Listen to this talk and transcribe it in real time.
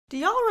Do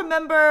y'all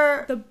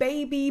remember the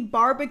baby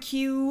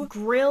barbecue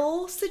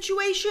grill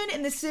situation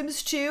in The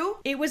Sims 2?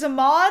 It was a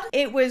mod.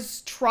 It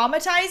was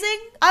traumatizing.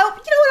 You know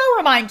what? I'll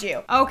remind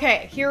you.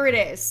 Okay, here it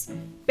is.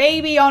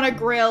 Baby on a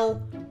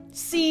grill,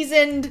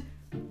 seasoned,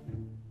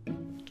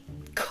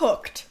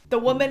 cooked. The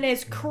woman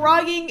is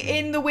crying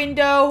in the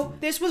window.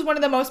 This was one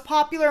of the most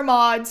popular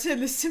mods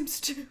in The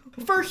Sims 2.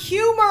 For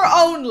humor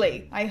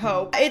only, I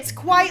hope. It's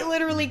quite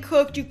literally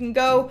cooked. You can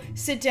go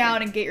sit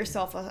down and get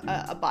yourself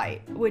a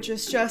bite, which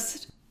is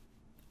just...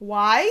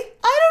 why?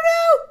 I don't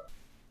know.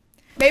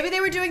 Maybe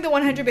they were doing the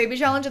 100 baby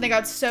challenge and they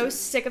got so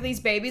sick of these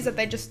babies that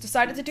they just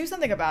decided to do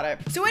something about it.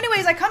 So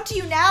anyways, I come to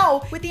you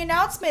now with the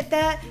announcement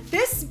that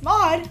this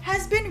mod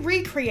has been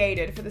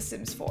recreated for The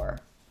Sims 4.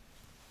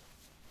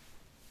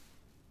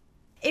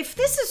 If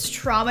this is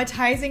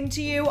traumatizing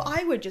to you,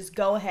 I would just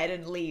go ahead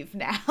and leave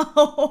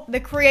now. The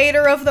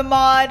creator of the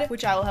mod,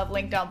 which I will have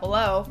linked down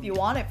below if you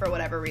want it for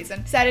whatever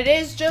reason, said it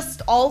is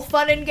just all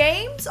fun and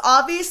games,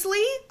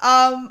 obviously.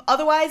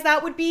 Otherwise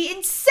that would be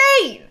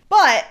insane.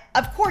 But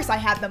of course I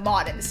had the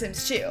mod in The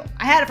Sims 2.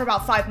 I had it for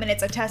about 5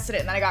 minutes, I tested it,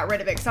 and then I got rid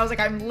of it because I was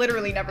like, I'm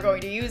literally never going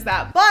to use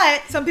that.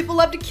 But some people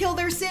love to kill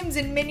their Sims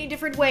in many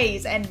different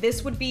ways, and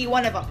this would be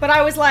one of them. But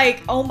I was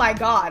like, oh my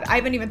god, I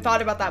haven't even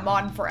thought about that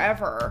mod in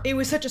forever. It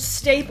was such a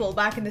staple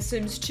back in The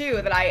Sims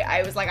 2 that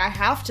I was like, I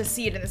have to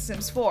see it in The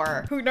Sims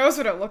 4. Who knows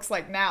what it looks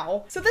like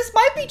now? So this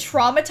might be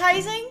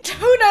traumatizing.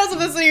 Who knows if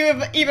this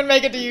will even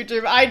make it to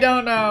YouTube? I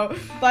don't know.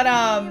 But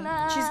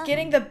she's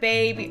getting the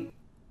baby.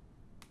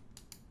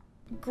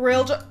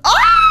 Grill just—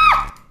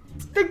 ah!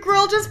 The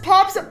grill just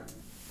pops up.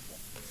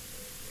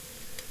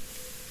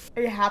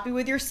 Are you happy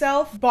with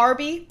yourself,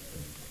 Barbie?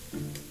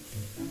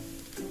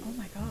 Oh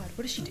my god,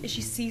 what is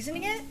she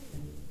seasoning it?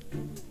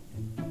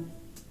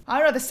 I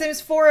don't know, The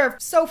Sims 4 are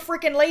so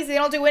freaking lazy, they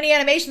don't do any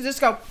animations, just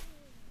go,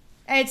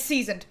 and it's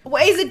seasoned.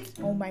 What is it?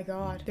 Oh my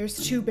god,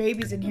 there's 2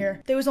 babies in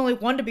here. There was only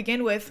 1 to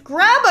begin with.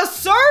 Grab a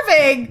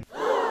serving!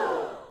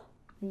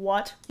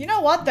 What? You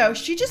know what though?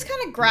 She just kind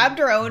of grabbed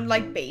her own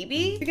like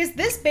baby, because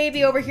this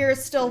baby over here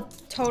is still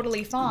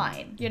totally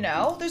fine. You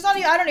know, there's not,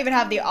 I don't even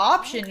have the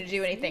option to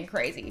do anything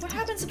crazy. What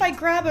happens if I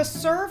grab a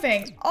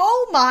serving?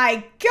 Oh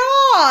my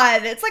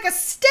god, it's like a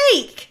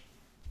steak.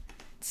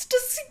 It's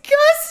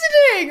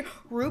disgusting.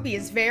 Ruby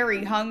is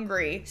very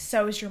hungry.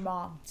 So is your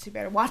mom. So you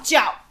better watch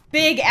out.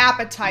 Big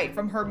appetite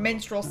from her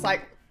menstrual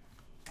cycle.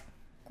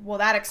 Well,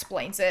 that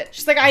explains it.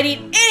 She's like, I'd eat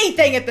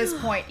anything at this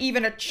point,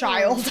 even a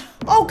child.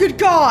 Oh, good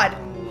God.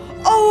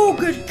 Oh,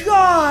 good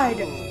God.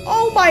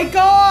 Oh my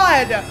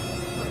God.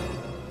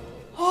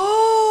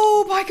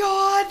 Oh my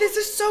God, this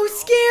is so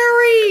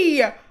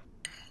scary.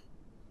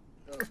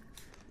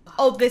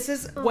 Oh, this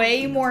is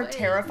way more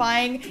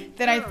terrifying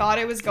than I thought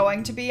it was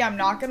going to be. I'm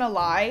not gonna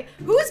lie.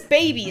 Whose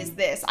baby is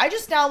this? I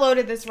just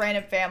downloaded this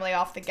random family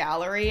off the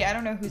gallery. I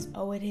don't know who's—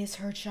 oh, it is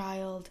her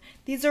child.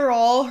 These are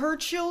all her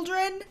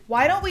children?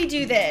 Why don't we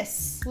do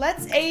this?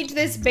 Let's age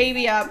this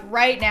baby up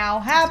right now.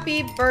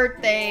 Happy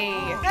birthday.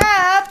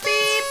 Happy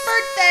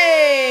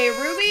birthday,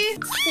 Ruby.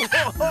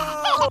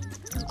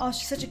 Oh,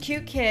 she's such a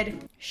cute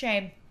kid.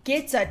 Shame.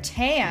 Gets a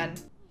tan.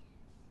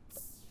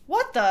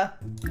 What the?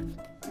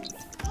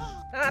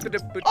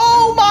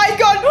 Oh my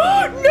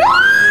god! No!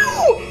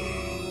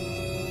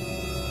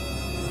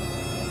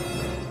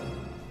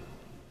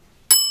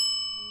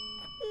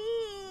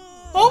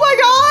 Oh my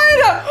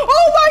god!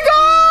 Oh my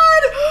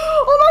god!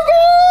 Oh my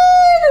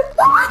god!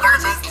 Oh my god,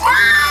 she's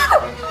dead!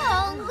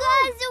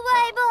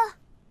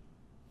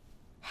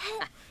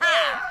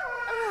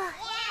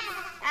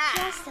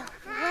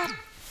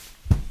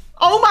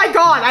 Oh my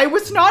god, I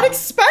was not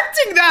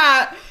expecting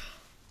that!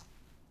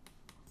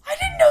 I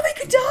didn't know they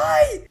could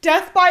die!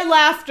 Death by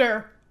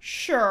laughter.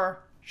 Sure,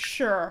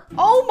 sure.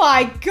 Oh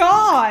my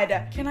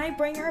god! Can I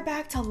bring her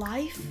back to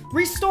life?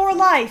 Restore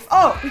life.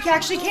 Oh, we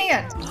actually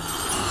can.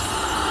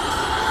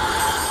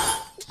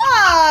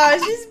 Ah,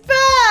 she's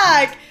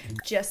back!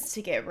 Just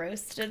to get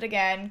roasted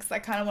again, because I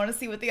kind of want to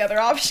see what the other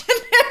option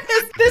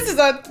is. This is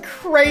a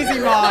crazy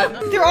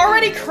mod. They're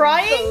already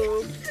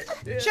crying?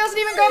 She hasn't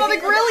even gone on the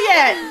grill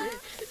yet.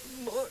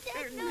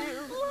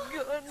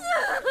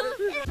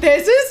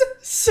 This is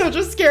such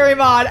a scary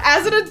mod.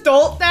 As an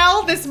adult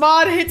now, this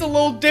mod hits a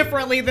little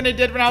differently than it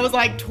did when I was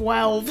like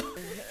 12.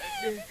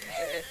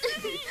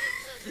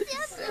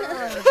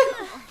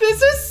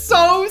 This is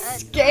so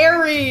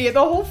scary.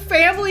 The whole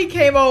family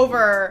came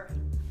over.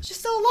 She's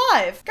still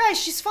alive. Guys,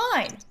 she's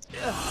fine.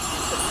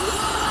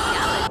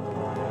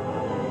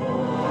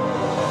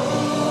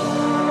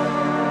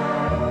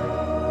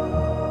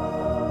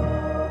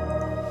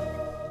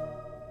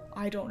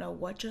 I don't know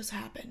what just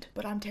happened,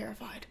 but I'm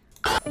terrified.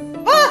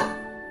 Ah!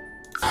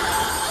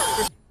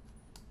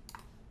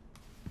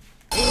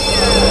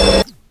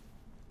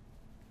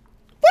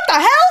 What the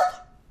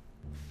hell?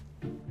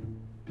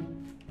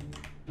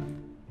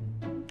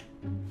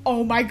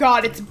 Oh my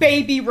god, it's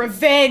baby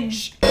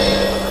revenge.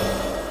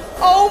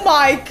 Oh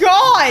my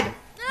god!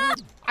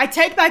 I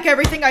take back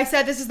everything I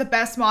said. This is the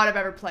best mod I've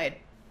ever played.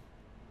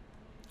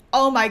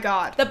 Oh my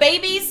god. The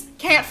babies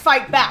can't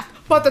fight back.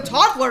 But the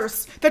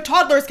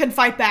toddlers can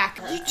fight back.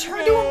 You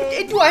turned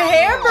him into a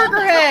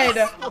hamburger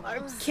head.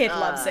 Kid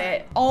loves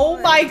it. Oh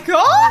my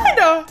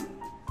god.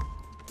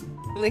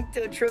 Link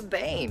to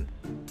Trebane.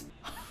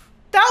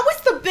 That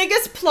was the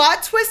biggest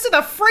plot twist of the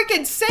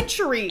freaking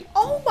century.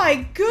 Oh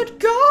my good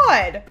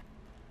god.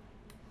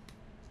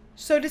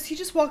 So does he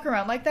just walk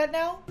around like that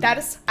now? That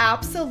is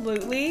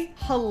absolutely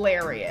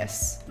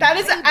hilarious. That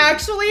is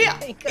actually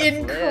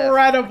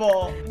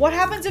incredible. What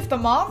happens if the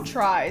mom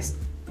tries?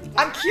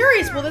 I'm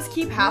curious, will this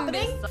keep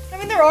happening? I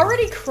mean, they're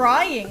already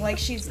crying like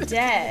she's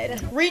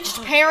dead. Reached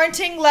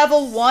parenting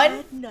level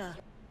 1?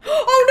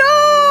 Oh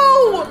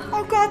no!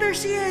 Oh god, there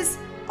she is.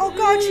 Oh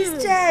god, she's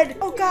dead.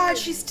 Oh god,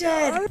 she's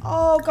dead.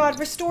 Oh god,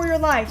 restore your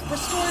life.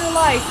 Restore your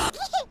life.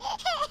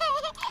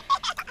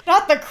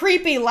 Not the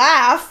creepy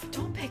laugh.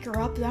 Don't pick her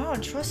up. I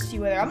don't trust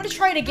you with her. I'm gonna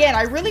try it again.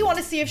 I really want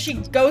to see if she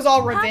goes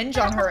all revenge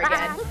on her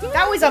again.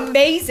 That was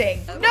amazing.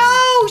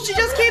 No, she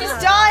just keeps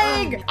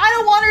dying. I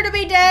don't want her to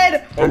be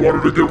dead. I want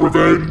her to get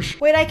revenge.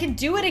 Wait, I can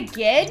do it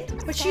again?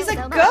 But she's a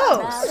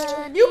ghost.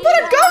 You put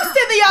a ghost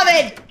in the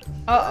oven.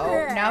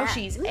 Uh-oh, now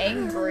she's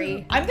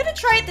angry. I'm gonna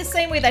try it the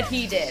same way that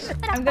he did.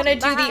 I'm gonna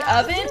do the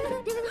oven.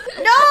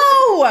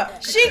 No!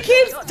 She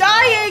keeps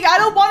dying! I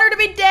don't want her to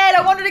be dead!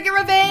 I want her to get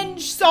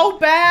revenge so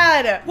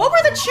bad! What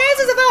were the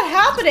chances of that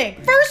happening?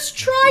 First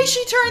try,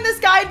 she turned this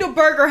guy into a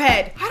burger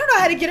head. I don't know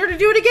how to get her to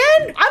do it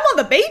again. I'm on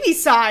the baby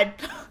side,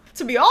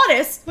 to be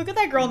honest. Look at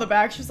that girl in the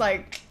back. She's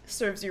like,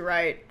 serves you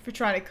right for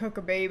trying to cook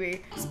a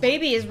baby. This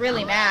baby is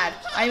really mad.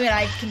 I mean,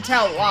 I can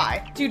tell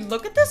why. Dude,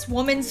 look at this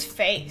woman's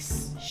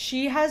face.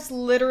 She has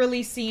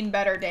literally seen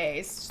better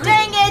days.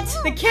 Dang it!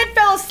 The kid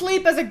fell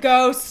asleep as a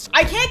ghost.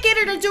 I can't get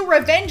her to do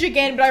revenge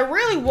again, but I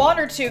really want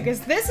her to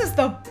because this is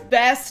the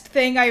best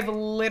thing I've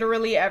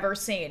literally ever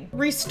seen.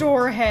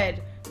 Restore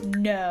head.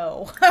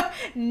 No,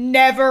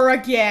 never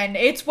again.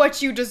 It's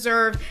what you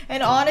deserve.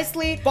 And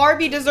honestly,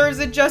 Barbie deserves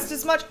it just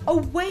as much. Oh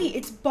wait,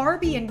 it's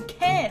Barbie and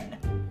Ken.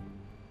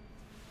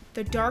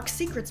 The dark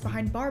secrets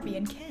behind Barbie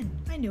and Ken.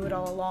 I knew it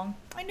all along.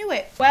 I knew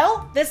it.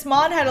 Well, this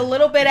mod had a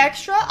little bit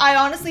extra. I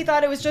honestly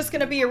thought it was just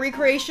gonna be a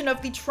recreation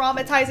of the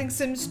traumatizing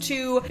Sims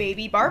 2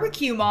 baby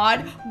barbecue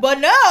mod, but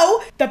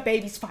no! The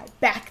babies fight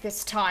back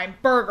this time.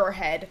 Burger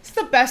head. It's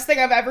the best thing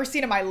I've ever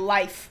seen in my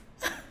life.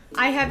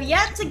 I have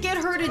yet to get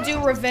her to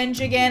do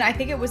revenge again. I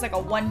think it was like a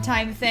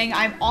one-time thing.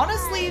 I'm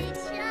honestly...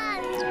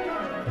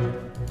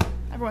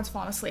 Everyone's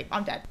falling asleep.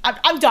 I'm dead.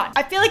 I'm done.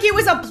 I feel like it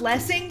was a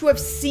blessing to have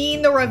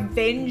seen the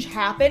revenge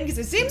happen because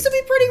it seems to be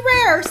pretty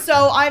rare.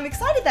 So I'm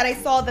excited that I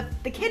saw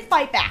the kid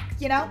fight back,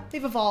 you know?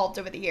 They've evolved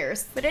over the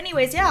years. But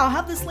anyways, yeah, I'll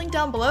have this link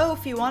down below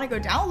if you want to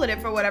go download it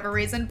for whatever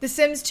reason. The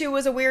Sims 2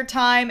 was a weird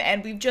time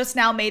and we've just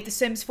now made The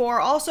Sims 4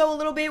 also a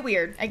little bit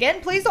weird. Again,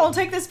 please don't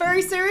take this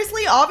very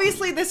seriously.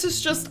 Obviously, this is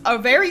just a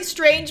very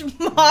strange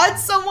mod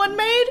someone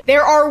made.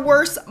 There are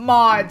worse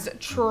mods.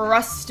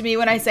 Trust me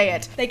when I say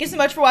it. Thank you so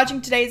much for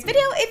watching today's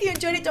video. If you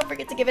enjoyed it, don't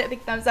forget to give it a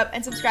big thumbs up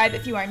and subscribe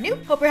if you are new.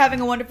 Hope you're having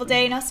a wonderful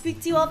day and I'll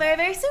speak to you all very,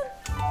 very soon.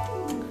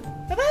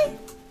 Bye-bye.